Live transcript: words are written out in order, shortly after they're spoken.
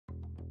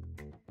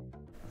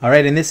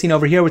Alright, in this scene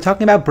over here, we're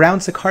talking about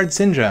Brown-Sequard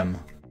syndrome,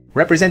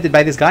 represented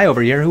by this guy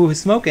over here who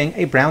is smoking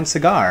a brown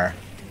cigar.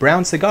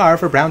 Brown cigar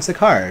for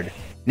Brown-Sequard.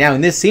 Now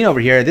in this scene over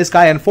here, this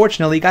guy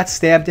unfortunately got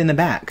stabbed in the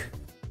back,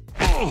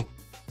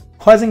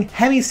 causing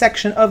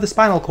hemisection of the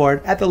spinal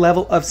cord at the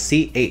level of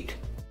C8.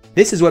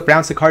 This is what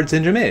Brown-Sequard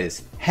syndrome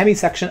is,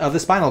 hemisection of the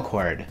spinal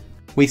cord.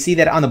 We see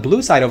that on the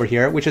blue side over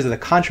here, which is the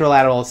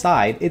contralateral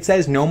side, it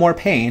says no more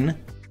pain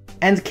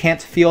and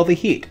can't feel the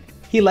heat.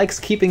 He likes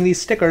keeping these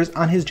stickers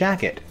on his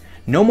jacket.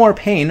 No more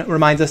pain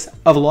reminds us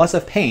of loss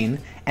of pain,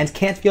 and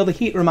can't feel the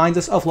heat reminds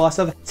us of loss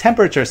of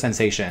temperature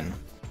sensation.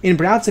 In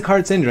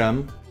Brown-Sequard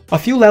syndrome, a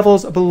few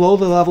levels below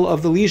the level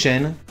of the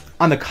lesion,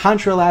 on the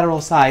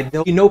contralateral side,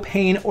 there'll be no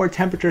pain or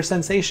temperature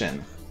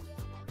sensation.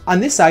 On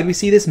this side, we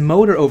see this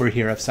motor over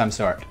here of some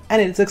sort,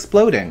 and it's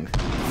exploding.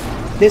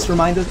 This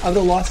reminds us of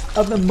the loss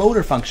of the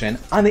motor function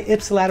on the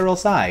ipsilateral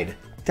side,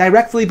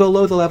 directly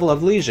below the level of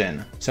the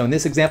lesion. So in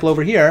this example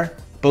over here,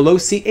 below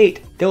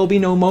C8, there will be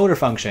no motor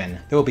function.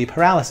 There will be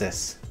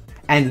paralysis.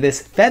 And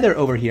this feather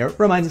over here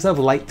reminds us of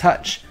light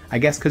touch. I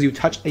guess because you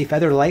touch a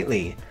feather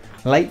lightly.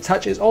 Light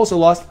touch is also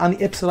lost on the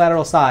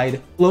ipsilateral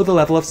side, below the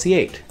level of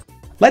C8.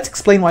 Let's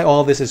explain why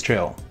all of this is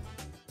true.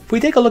 If we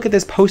take a look at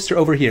this poster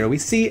over here, we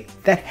see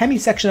that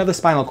hemisection of the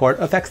spinal cord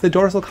affects the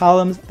dorsal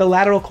columns, the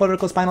lateral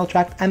corticospinal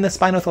tract, and the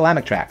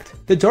spinothalamic tract.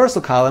 The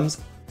dorsal columns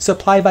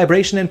supply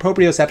vibration and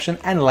proprioception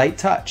and light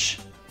touch.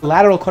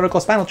 Lateral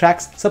corticospinal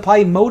tracts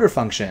supply motor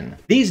function.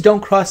 These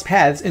don't cross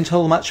paths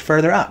until much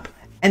further up,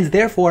 and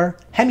therefore,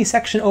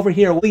 hemisection over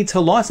here will lead to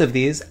loss of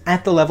these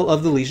at the level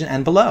of the lesion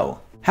and below.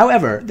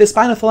 However, the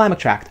spinothalamic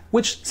tract,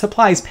 which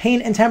supplies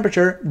pain and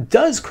temperature,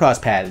 does cross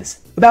paths,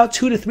 about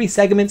 2 to 3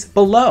 segments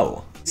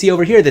below. See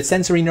over here, the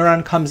sensory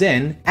neuron comes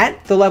in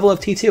at the level of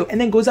T2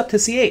 and then goes up to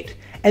C8,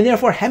 and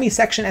therefore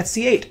hemisection at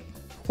C8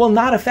 will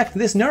not affect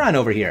this neuron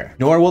over here,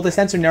 nor will the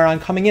sensory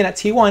neuron coming in at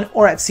T1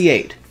 or at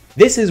C8.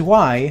 This is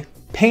why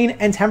pain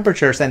and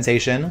temperature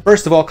sensation,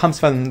 first of all, comes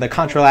from the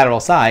contralateral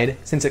side,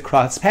 since it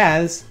crosses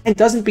paths, and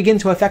doesn't begin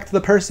to affect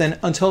the person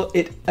until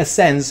it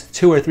ascends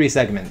 2 or 3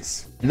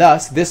 segments.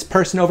 Thus, this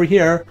person over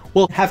here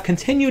will have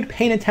continued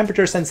pain and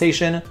temperature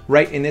sensation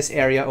right in this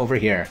area over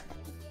here.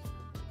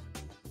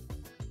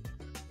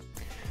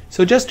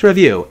 So just to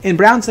review, in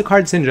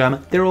Brown-Sequard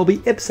syndrome, there will be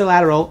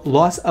ipsilateral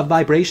loss of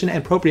vibration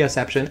and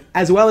proprioception,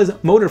 as well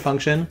as motor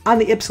function on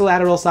the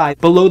ipsilateral side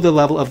below the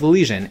level of the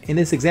lesion, in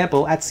this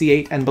example at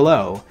C8 and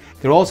below.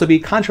 There will also be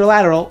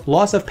contralateral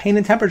loss of pain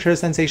and temperature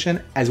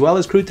sensation, as well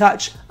as crude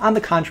touch on the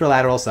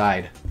contralateral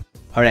side.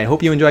 Alright, I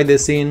hope you enjoyed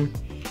this scene.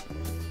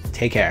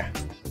 Take care.